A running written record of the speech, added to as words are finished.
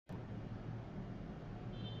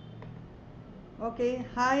Okay,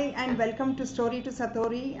 hi and welcome to Story to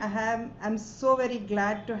Satori. I'm so very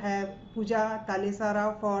glad to have Puja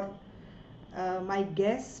Talesara for my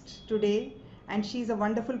guest today, and she's a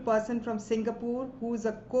wonderful person from Singapore who's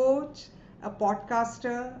a coach, a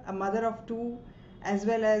podcaster, a mother of two, as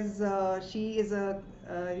well as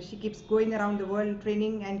she keeps going around the world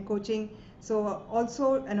training and coaching. So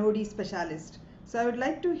also an OD specialist. So I would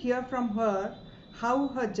like to hear from her how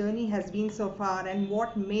her journey has been so far and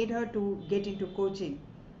what made her to get into coaching.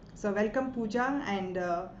 So welcome Pooja, and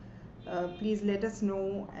please let us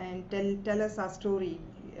know and tell us our story.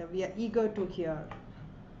 We are eager to hear.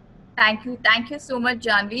 Thank you so much,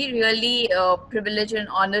 Janvi. Really privilege and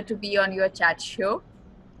honor to be on your chat show.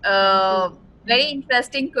 Thank you. Uh, Very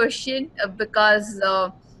interesting question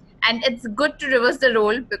and it's good to reverse the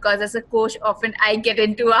role because as a coach, often I get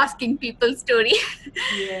into asking people story,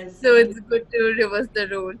 Yes. so it's good to reverse the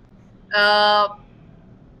role. Uh,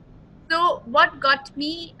 so what got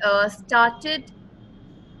me started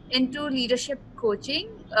into leadership coaching?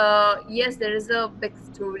 Yes, there is a big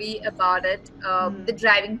story about it. The Hmm.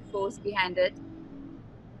 driving force behind it.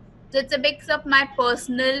 So it's a mix of my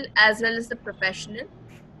personal as well as the professional.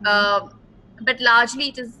 Hmm. Uh, but largely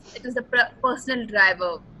it is the personal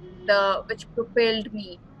driver the which propelled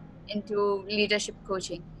me into leadership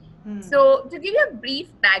coaching. Hmm. So to give you a brief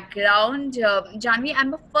background, Janvi,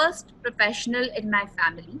 I'm a first professional in my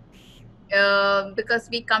family because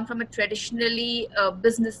we come from a traditionally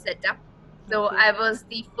business setup. So Okay. I was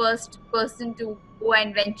the first person to go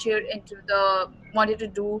and venture into the wanted to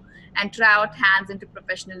do and try out hands into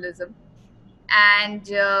professionalism. And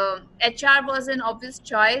HR was an obvious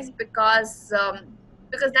choice because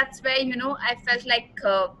that's where I felt like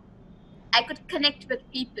I could connect with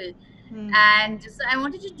people, Hmm. and so I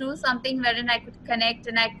wanted to do something wherein I could connect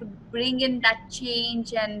and I could bring in that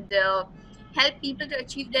change and help people to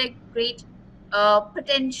achieve their great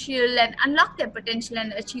potential and unlock their potential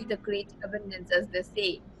and achieve the great abundance, as they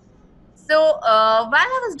say. So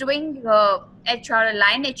while I was doing HR,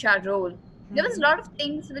 line HR role, there was Hmm. a lot of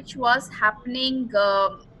things which was happening,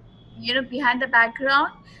 behind the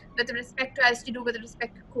background with respect to I used to do with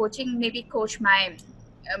respect to coaching, maybe coach my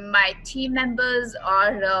team members,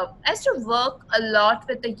 or I used to work a lot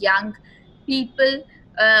with the young people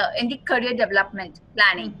in the career development Hmm.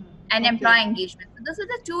 planning and Okay. employee engagement. So those are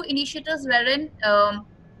the two initiatives wherein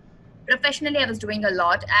professionally I was doing a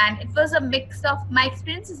lot, and it was a mix of my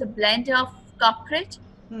experience is a blend of corporate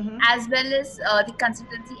Hmm. as well as the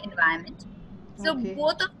consultancy environment. So Okay.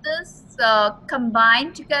 both of this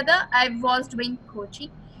combined together, I was doing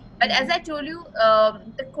coaching. But Hmm. as I told you,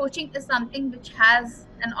 the coaching is something which has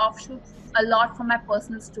an offshoot a lot from my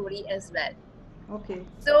personal story as well. Okay.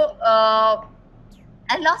 So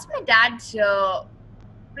I lost my dad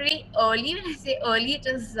pretty early. When I say early, it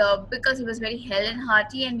is because he was very hale and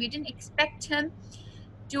hearty, and we didn't expect him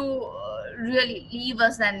to really leave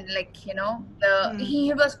us. And Hmm.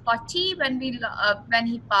 he was 40 when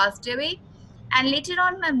he passed away, and later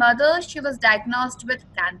on, my mother, she was diagnosed with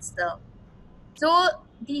cancer. So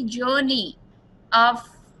the journey of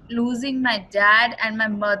losing my dad and my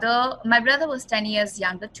mother, my brother was 10 years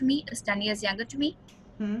younger to me, is 10 years younger to me.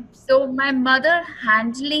 Hmm. So my mother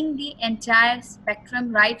handling the entire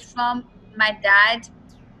spectrum, right from my dad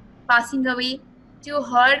passing away to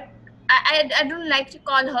her. I don't like to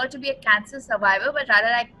call her to be a cancer survivor, but rather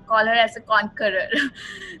I call her as a conqueror.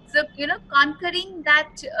 So, conquering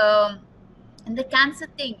that the cancer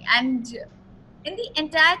thing, and in the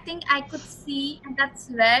entire thing I could see, and that's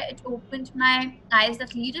where it opened my eyes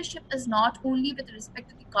that leadership is not only with respect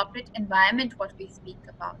to the corporate environment what we speak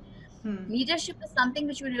about. Hmm. Leadership is something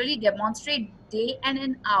which we really demonstrate day in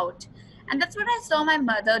and out. And that's what I saw my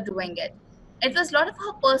mother doing it. It was a lot of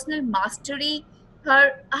her personal mastery,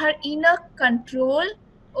 her inner control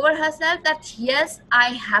over herself, that yes, I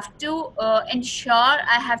have to ensure,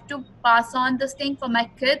 I have to pass on this thing for my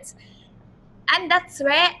kids. And that's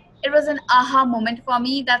where it was an aha moment for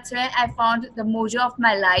me. That's where I found the mojo of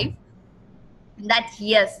my life, that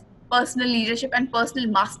yes, personal leadership and personal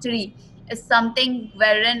mastery is something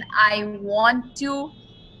wherein I want to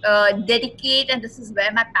dedicate, and this is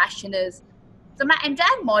where my passion is. So my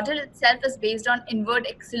entire model itself is based on inward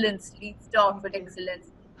excellence leads to outward Okay. excellence.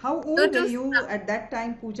 How So old were to you at that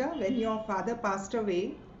time, Pooja, when your father passed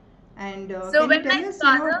away? And so can you when tell my us,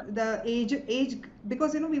 father the age,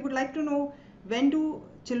 because we would like to know when do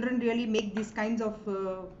children really make these kinds of,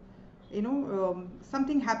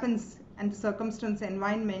 something happens and circumstance,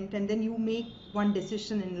 environment, and then you make one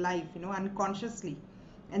decision in life, unconsciously,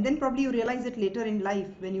 and then probably you realize it later in life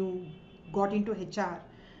when you got into HR.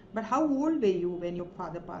 But how old were you when your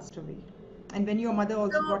father passed away, and when your mother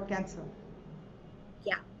also so got cancer?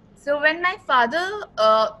 Yeah. So when my father,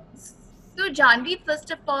 so Janvi,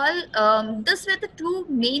 first of all, this were the two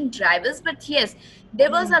main drivers. But yes,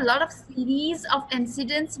 there was Hmm. a lot of series of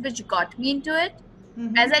incidents which got me into it.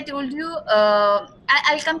 As Mm-hmm. I told you,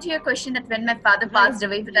 I'll come to your question that when my father Right. passed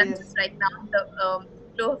away, but I'm Yes. just right now in the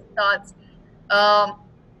flow of thoughts. Um,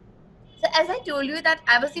 so as I told you that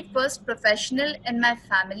I was the first professional in my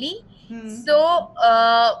family. Hmm. So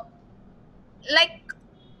like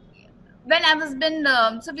when I was been,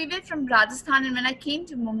 so we were from Rajasthan, and when I came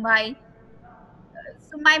to Mumbai,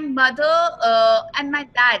 so my mother and my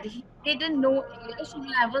dad, they didn't know English, and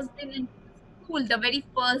when I was then in school, the very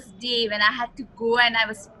first day when I had to go and I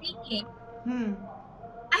was speaking, Hmm.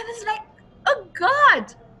 I was like, oh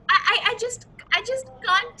God, I just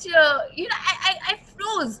can't, I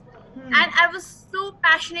froze. Hmm. And I was so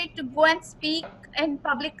passionate to go and speak in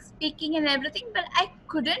public speaking and everything, but I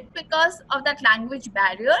couldn't because of that language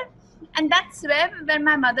barrier. And that's where when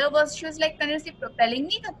my mother was, she was like continuously propelling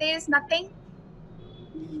me that there is nothing.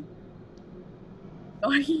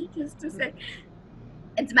 Sorry, just a sec.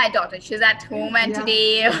 It's my daughter. She's at home, and Yeah.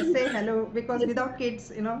 today, Say hello because without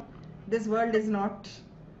kids, this world is not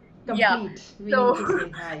yeah. complete. We need So to say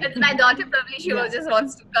hi. it's my daughter. Probably she Yeah. just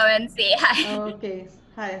wants to come and say hi. Okay.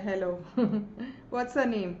 Hi. Hello. What's her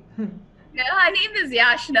name? Yeah, her name is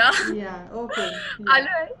Yashna. Yeah. Okay. Yeah.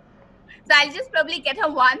 Alright. So I'll just probably get her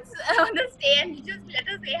once on the stay and just let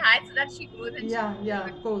her say hi so that she goes and she Yeah. knows. Yeah.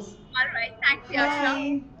 Of course. Alright, thanks,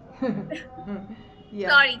 Yashna. Hi. Yeah.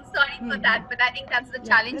 Sorry for Hmm. that, but I think that's the Yeah.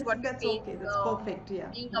 challenge what we That's face, okay. That's perfect.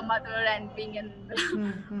 Yeah. being a Yeah. mother and being an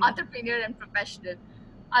Hmm. Hmm. entrepreneur and professional.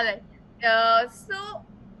 Alright.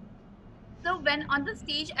 So when on the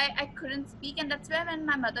stage I couldn't speak, and that's where when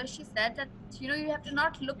my mother she said that you have to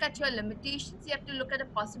not look at your limitations, you have to look at the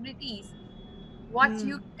possibilities what Hmm.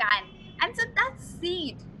 you can. And so that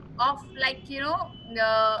seed of like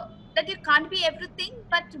that you can't be everything,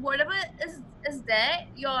 but whatever is there,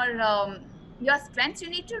 your strengths, you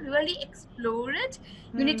need to really explore it.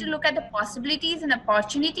 You need to Hmm. look at the possibilities and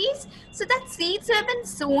opportunities. So that seeds have been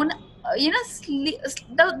sown,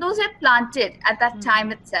 those were planted at that Hmm.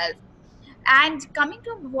 time itself. And coming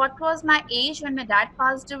to what was my age when my dad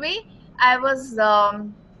passed away, I was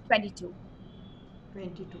 22.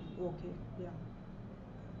 22. Okay. Yeah.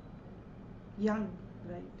 Young,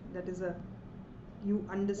 right? That is a, you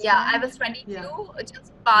Yeah, I understand? was Yeah. 22,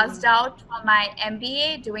 just Hmm. passed out from my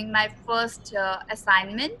MBA, doing my first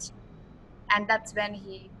assignment, and that's when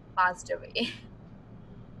he passed away.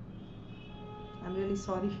 I'm really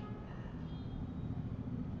sorry.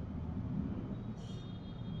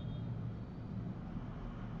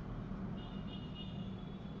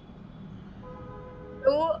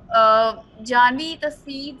 So, Janvi, the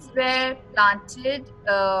seeds were planted.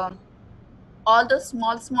 All the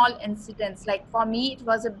small incidents, like for me, it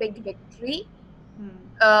was a big victory Hmm.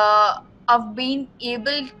 uh, of being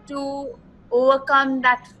able to overcome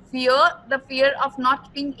that fear, the fear of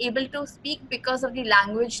not being able to speak because of the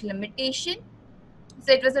language limitation.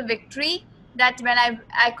 So it was a victory that when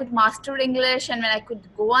I could master English, and when I could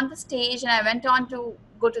go on the stage, and I went on to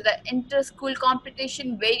go to the inter school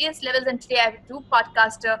competition, various levels, and today I do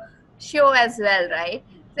podcaster show as well, right?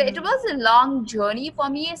 So it Hmm. was a long journey for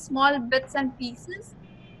me, small bits and pieces.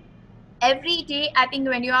 Every day, I think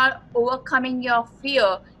when you are overcoming your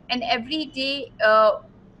fear, and every day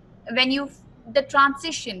when you the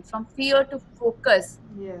transition from fear to focus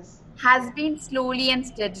Yes. has been slowly and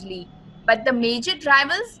steadily. But the major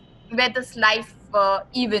drivers were this life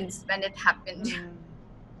events when it happened. Hmm.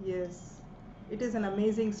 Yes. It is an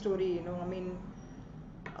amazing story.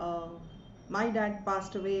 Uh, my dad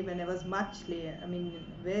passed away when I was much later.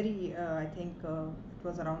 Very, I think it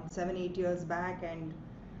was around 7, 8 years back, and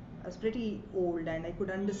I was pretty old, and I could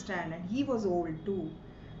understand, and he was old too.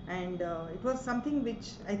 And it was something which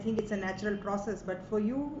I think it's a natural process, but for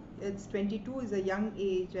you, it's 22 is a young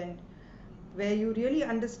age, and where you really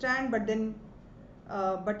understand, but then,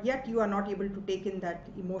 but yet you are not able to take in that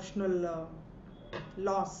emotional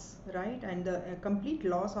loss, right? And the complete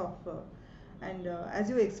loss of, and as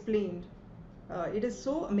you explained, it is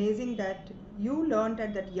so amazing that you learned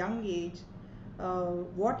at that young age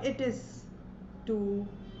what it is to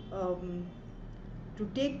um,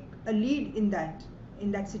 take a lead in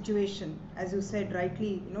that situation. As you said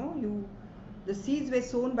rightly, you, the seeds were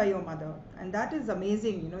sown by your mother, and that is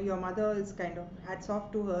amazing. Your mother is kind of, hats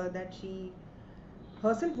off to her, that she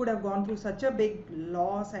herself would have gone through such a big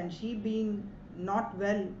loss, and she being not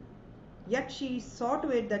well, yet she saw to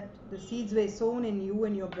it that the seeds were sown in you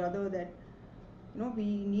and your brother, that we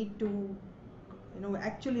need to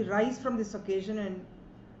actually rise from this occasion and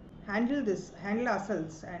handle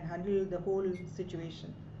ourselves and handle the whole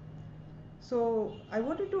situation. So I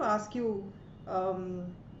wanted to ask you, um,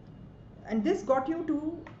 and this got you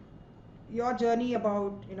to your journey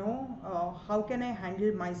about, how can I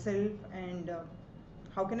handle myself, and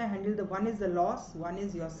how can I handle the one is the loss, one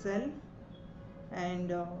is yourself,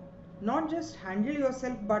 and not just handle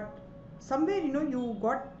yourself, but somewhere you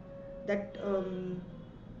got that.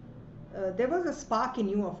 There was a spark in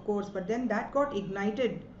you, of course, but then that got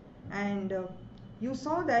ignited, and you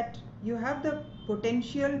saw that you have the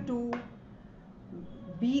potential to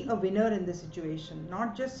be a winner in the situation,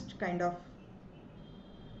 not just kind of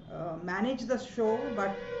manage the show,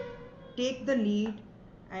 but take the lead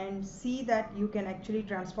and see that you can actually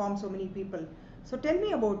transform so many people. So tell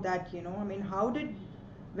me about that. I mean,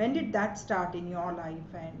 when did that start in your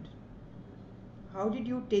life, and how did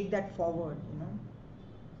you take that forward?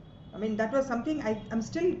 I mean, that was something I'm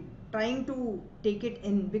still trying to take it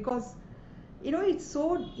in, because it's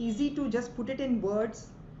so easy to just put it in words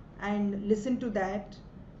and listen to that,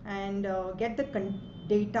 and get the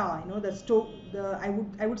data. I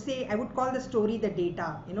would call the story the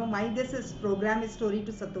data. My this is program is story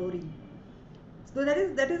to Satori. So that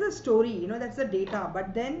is a story. That's the data.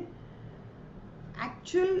 But then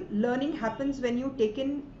actual learning happens when you take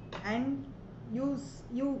in, and you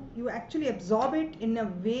actually absorb it in a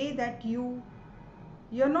way that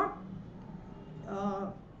you're not uh,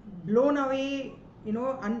 blown away,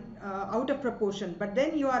 out of proportion, but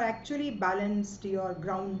then you are actually balanced, you are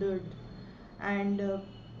grounded, and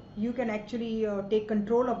you can actually take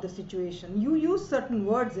control of the situation. You use certain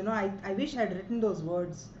words. I wish I had written those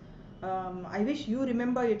words. I wish you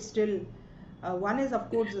remember it still. One is, of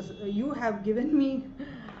course, you have given me,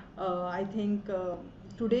 I think,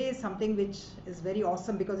 today is something which is very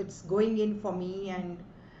awesome, because it's going in for me,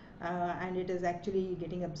 and it is actually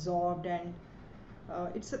getting absorbed, and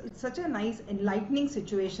it's such a nice enlightening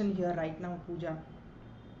situation here right now, Pooja,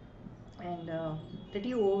 and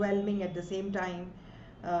pretty overwhelming at the same time.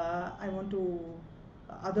 I want to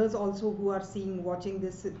others also who are watching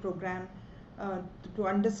this program, to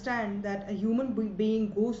understand that a human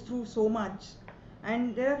being goes through so much,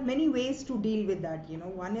 and there are many ways to deal with that.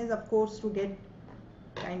 One is, of course, to get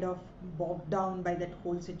kind of bogged down by that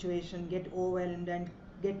whole situation, get overwhelmed, and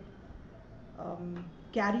get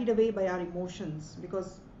carried away by our emotions,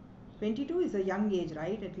 because 22 is a young age,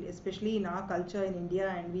 right? Especially in our culture in India,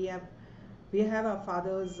 and we have our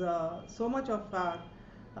fathers, so much of our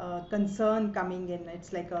concern coming in.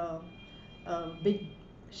 It's like a big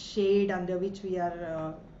shade under which we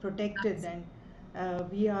are protected,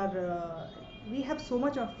 and we have so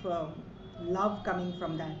much of love coming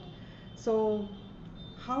from that. So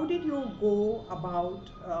how did you go about,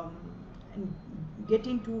 and get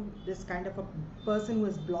into this kind of a person who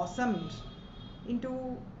has blossomed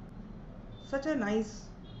into such a nice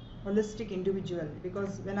holistic individual?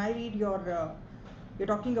 Because when I read you're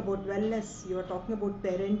talking about wellness, you're talking about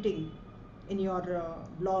parenting in your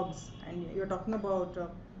blogs, and you're talking about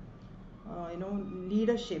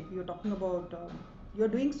leadership, you're talking about you're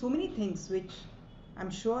doing so many things which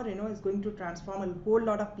I'm sure is going to transform a whole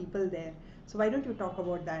lot of people there. So why don't you talk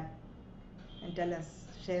about that and tell us,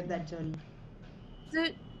 share that journey? So,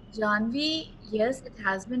 Janvi, yes, it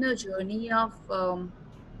has been a journey of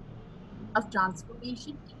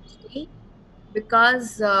transformation each day,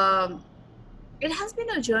 because it has been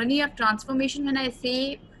a journey of transformation when I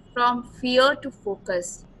say from fear to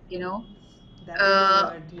focus, That is the Uh,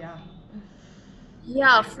 word, yeah.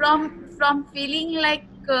 yeah, from feeling like,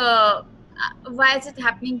 why is it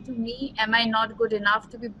happening to me? Am I not good enough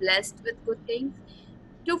to be blessed with good things?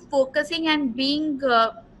 To focusing and being,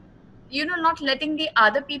 not letting the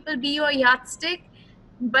other people be your yardstick,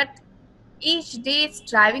 but each day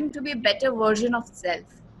striving to be a better version of self.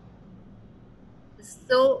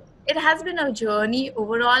 So it has been a journey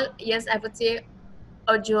overall. Yes, I would say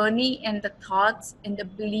a journey in the thoughts, in the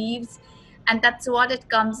beliefs, and that's what it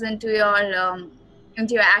comes into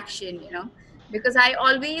your action. Because I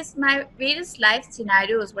always my various life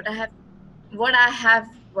scenarios, what I have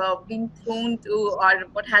been thrown to, or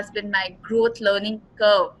what has been my growth learning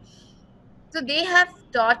curve. So they have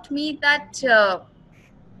taught me that.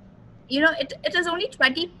 It is only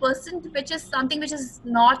 20% which is something which is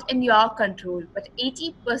not in your control, but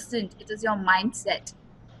 80% it is your mindset.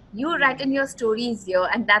 You Hmm. write in your stories here,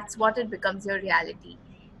 and that's what it becomes your reality.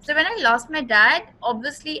 So when I lost my dad,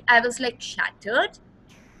 obviously I was like shattered,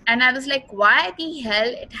 and I was like, why the hell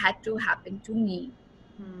it had to happen to me?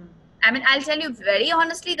 Hmm. I mean, I'll tell you very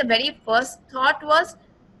honestly, the very first thought was,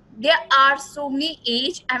 there are so many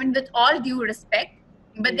age, I mean, with all due respect,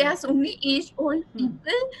 But there Yeah. are so many age old Hmm.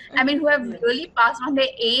 people, I mean, who have Yes. really passed on their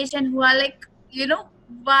age and who are like,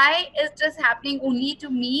 why is this happening only to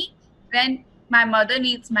me when my mother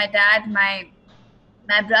needs my dad, my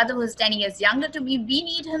brother who's 10 years younger to me, we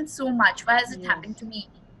need him so much. Why is it Yes. happening to me?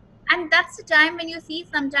 And that's the time when you see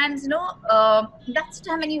sometimes, that's the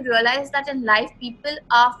time when you realize that in life people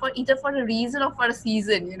are for either for a reason or for a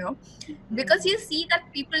season, because you see that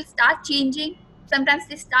people start changing. Sometimes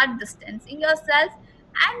they start distancing yourself,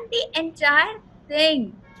 and the entire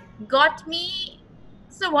thing got me.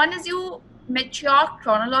 So one is you mature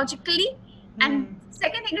chronologically, Hmm. and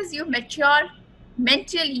second thing is you mature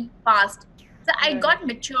mentally fast. So I Right. got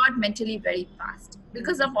matured mentally very fast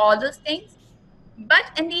because Hmm. of all those things. But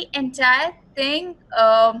in the entire thing,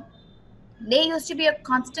 there used to be a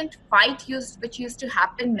constant fight which used to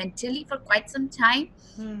happen mentally for quite some time.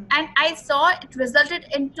 Hmm. And I saw it resulted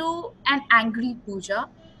into an angry Puja,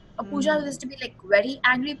 a Puja who Hmm. used to be like very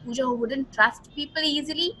angry Puja, who wouldn't trust people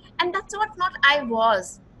easily. And that's what not I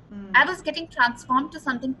was. Hmm. I was getting transformed to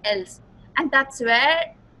something else. And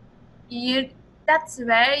you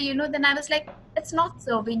then I was like, it's not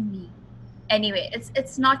serving me anyway.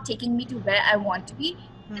 It's not taking me to where I want to be.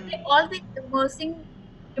 And Hmm. I always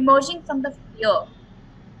emerging from the fear,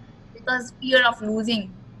 because fear of losing,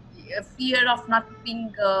 fear of not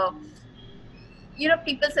being,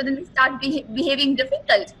 people suddenly start behaving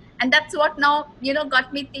difficult. And that's what now,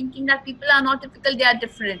 got me thinking that people are not difficult, they are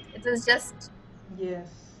different.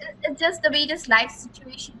 Yes. It's just the way it is life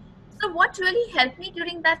situation. So what really helped me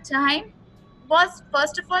during that time was,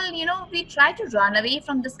 first of all, we try to run away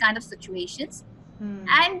from this kind of situations. Hmm.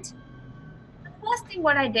 And the first thing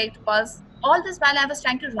what I did was, all this while I was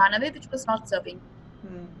trying to run away, which was not serving me,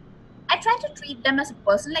 Hmm. I tried to treat them as a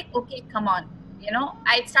person, like, okay, come on.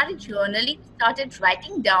 I started journaling, started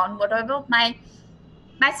writing down whatever my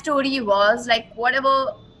story was, like whatever.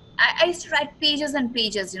 I used to write pages and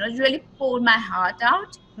pages, really pour my heart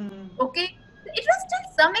out. Hmm. Okay. It was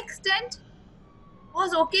still some extent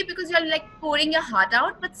was okay, because you're like pouring your heart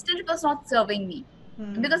out, but still it was not serving me.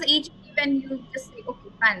 Hmm. Because each day when you just say, okay,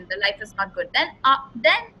 fine, the life is not good,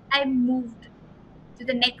 then I moved to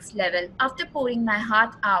the next level. After pouring my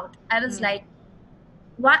heart out, I was Hmm. like,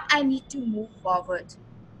 what I need to move forward,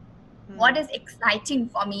 Hmm. what is exciting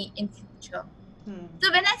for me in future. Hmm.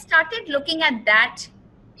 So when I started looking at that,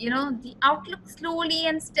 the outlook slowly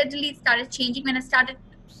and steadily started changing when I started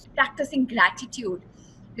practicing gratitude.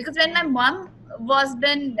 Because when my mom was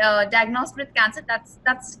been diagnosed with cancer, that's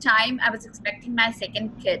the time I was expecting my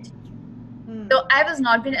second kid. Hmm. So I was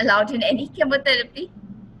not been allowed in any chemotherapy,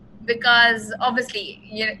 because obviously,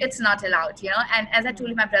 it's not allowed, and as I told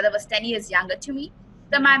you, my brother was 10 years younger to me.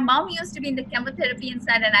 So Hmm. my mom used to be in the chemotherapy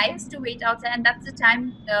inside, and I used to wait outside, and that's the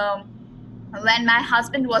time, when my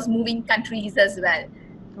husband was moving countries as well.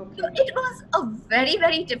 So Okay. it was a very,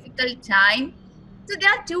 very difficult time. So there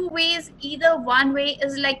are two ways. Either one way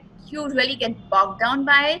is like you really get bogged down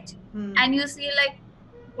by it, Hmm. and you say like,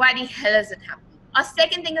 why the hell is it happening? Or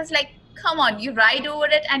second thing is like, come on, you ride over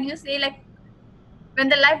it and you say like, when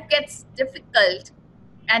the life gets difficult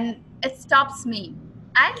and it stops me,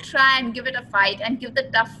 I'll try and give it a fight and give the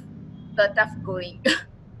tough going,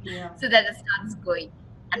 Yeah. so that it starts going.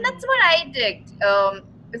 And Hmm. that's what I did.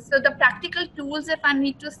 So the practical tools, if I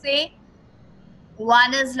need to say,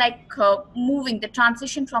 one is like, moving the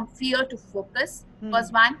transition from fear to focus Hmm.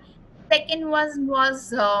 was one. Second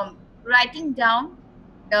was writing down.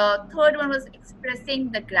 The third one was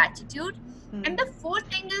expressing the gratitude. Hmm. And the fourth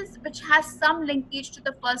thing is, which has some linkage to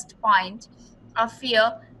the first point of fear,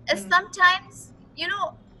 is Hmm. sometimes,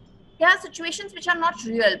 there are situations which are not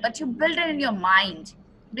real, but you build it in your mind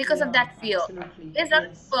because of Yeah. that fear. Absolutely. There's a lot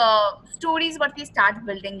Yes. of stories what we start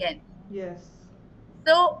building in. Yes.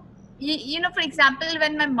 So, for example,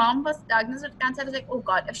 when my mom was diagnosed with cancer, I was like, oh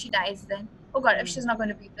God, if she dies then? Oh God, if Hmm. she's not going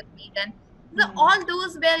to be with me then? So, Hmm. all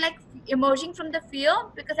those were like emerging from the fear,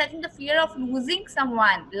 because I think the fear of losing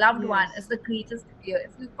someone, loved one, Yes. is the greatest fear.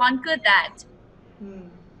 If you conquer that, Hmm.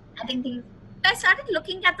 I think things. So I started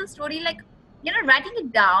looking at the story, like, writing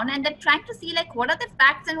it down and then trying to see, like, what are the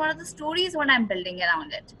facts and what are the stories what I'm building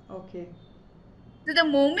around it. Okay. So the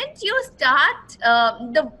moment you start,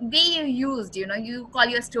 the way you used, you call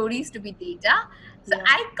your stories to be data. So Yeah.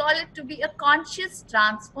 I call it to be a conscious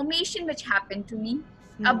transformation which happened to me,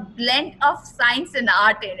 a Hmm. blend of science and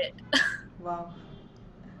art in it. Wow.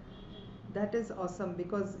 That is awesome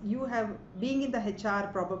because you have being in the HR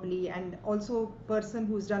probably and also person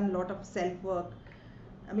who's done a lot of self work.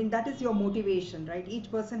 I mean that is your motivation, right? Each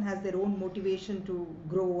person has their own motivation to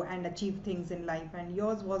grow and achieve things in life, and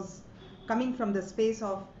yours was coming from the space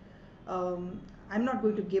of I'm not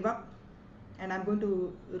going to give up, and I'm going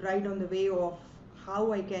to ride on the wave of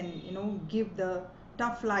how I can, give the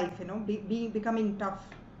tough life, becoming tough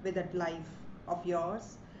with that life of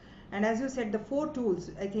yours. And as you said, the four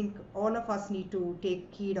tools I think all of us need to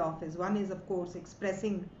take heed of is, one is of course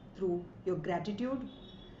expressing through your gratitude,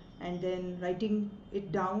 and then writing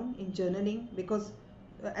it down in journaling, because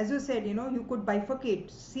as you said, you could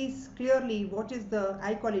bifurcate, see clearly what is the,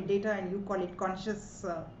 I call it data and you call it conscious,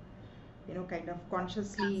 kind of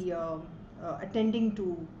consciously attending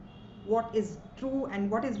to what is true and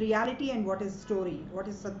what is reality and what is story, what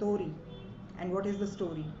is satori and what is the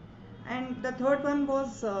story. And the third one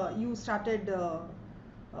was, you started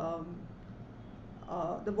um,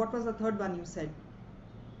 what was the third one you said?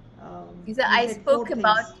 So You I said four spoke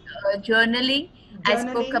about things: journaling. I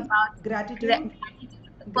spoke journaling, about gratitude, gratitude.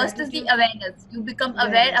 First is the gratitude, awareness. You become aware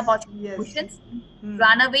awareness. about your Yes. emotions. Hmm.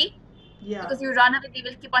 Run away, Yeah. because you run away, they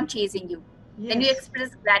will keep on chasing you. Then you Yes.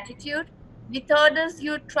 express gratitude. The third is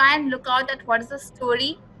you try and look out at what is the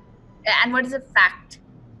story and what is a fact.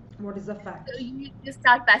 What is the So fact? you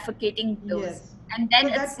start bifurcating those, Yes. and So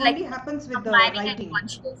then that it's like only happens with the combining and writing.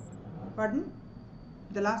 conscious. Pardon?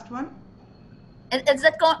 The last one? It's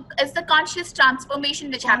the conscious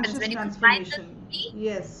transformation which happens Conscious when you combine the transformation. three.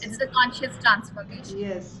 Yes. It's the conscious transformation.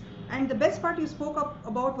 Yes. And the best part you spoke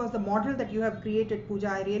about was the model that you have created, Pooja.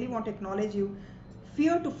 I really want to acknowledge you.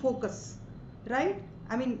 Fear to focus, right?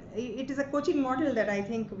 I mean, it is a coaching model that I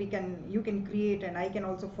think you can create, and I can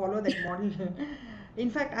also follow that model. In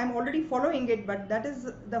fact, I'm already following it, but that is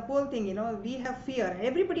the whole thing. We have fear.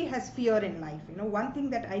 Everybody has fear in life. One thing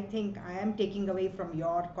that I think I am taking away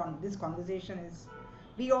from this conversation is,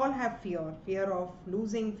 we all have fear of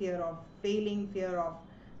losing, fear of failing, fear of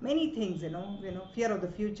many things, fear of the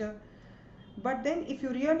future. But then if you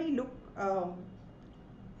really look,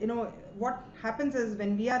 what happens is,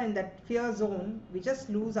 when we are in that fear zone, we just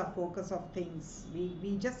lose our focus of things.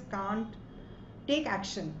 We just can't take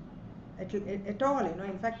action at all.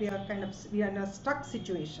 In fact, we are in a stuck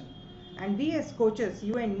situation. And we as coaches,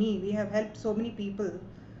 you and me, we have helped so many people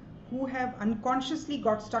who have unconsciously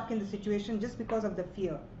got stuck in the situation just because of the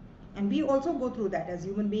fear. And we also go through that as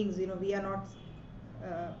human beings. We are not,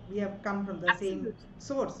 we have come from the same Absolutely.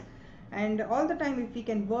 source. And all the time, if we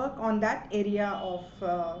can work on that area of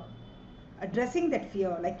addressing that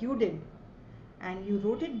fear like you did, and you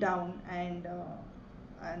wrote it down, and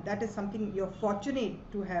that is something, you're fortunate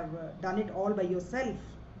to have done it all by yourself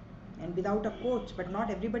and without a coach, but not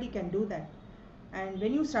everybody can do that. And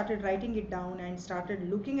when you started writing it down and started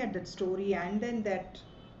looking at that story, and then that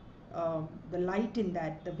the light in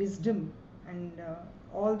that, the wisdom, and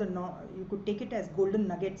all the you could take it as golden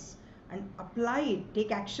nuggets and apply it,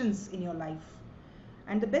 take actions in your life.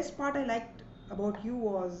 And the best part I liked about you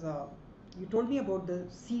was, you told me about the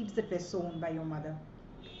seeds that were sown by your mother.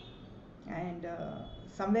 And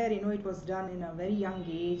somewhere, it was done in a very young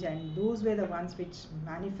age, and those were the ones which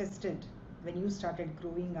manifested when you started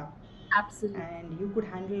growing up. Absolutely. And you could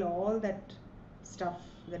handle all that stuff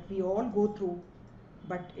that we all go through,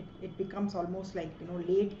 but it becomes almost like,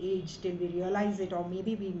 late age till we realize it, or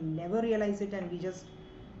maybe we never realize it, and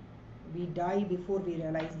we die before we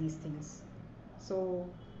realize these things. So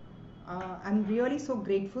I'm really so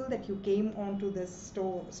grateful that you came on to this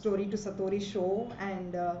Story to Satori show,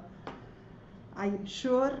 and I'm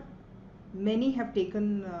sure many have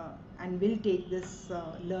taken and will take this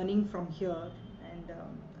learning from here, and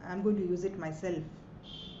I'm going to use it myself.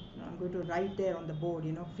 I'm going to write there on the board,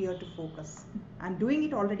 fear to focus. I'm doing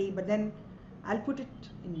it already, but then I'll put it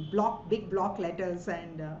in big block letters,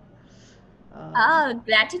 and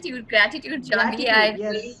Gratitude, gratitude, Janvi. gratitude.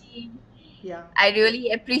 Yes, yeah. I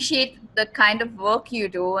really appreciate the kind of work you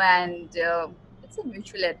do, and it's a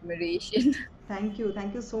mutual admiration. Thank you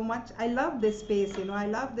so much. I love this space, I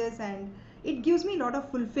love this, and it gives me a lot of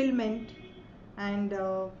fulfillment. And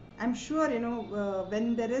I'm sure,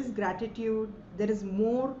 when there is gratitude, there is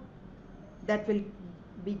more that will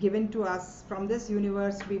be given to us from this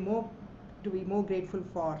universe to be more grateful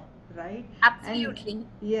for, right? And Absolutely.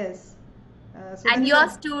 yes, so that And is your a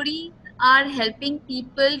stories are helping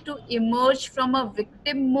people to emerge from a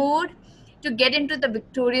victim mode to get into the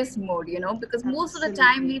victorious mode, because most of the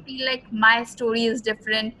time absolutely. we feel like my story is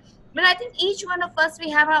different. But I think each one of us, we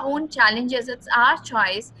have our own challenges. It's our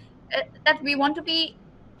choice that we want to be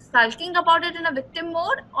sulking about it in a victim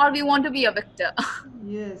mode, or we want to be a victor.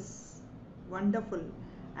 Yes, wonderful.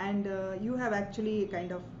 And you have actually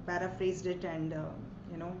kind of paraphrased it, and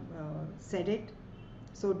said it.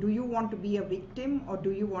 So, do you want to be a victim, or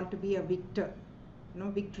do you want to be a victor?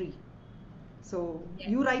 Victory. So, Yes,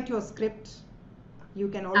 you write your script. You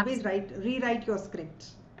can always absolutely. rewrite your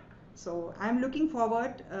script. So I'm looking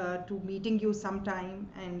forward to meeting you sometime,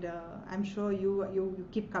 and I'm sure you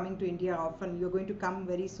keep coming to India often. You're going to come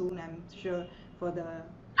very soon, I'm sure, for the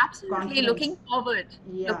Absolutely conference. looking forward.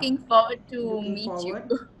 Yeah, Looking forward to looking meet you.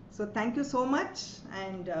 forward. So thank you so much,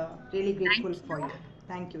 and really Thank grateful for you. you.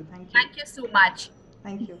 Thank you, thank you, Thank you so much.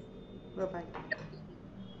 thank you. Bye bye.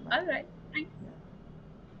 All right. Thank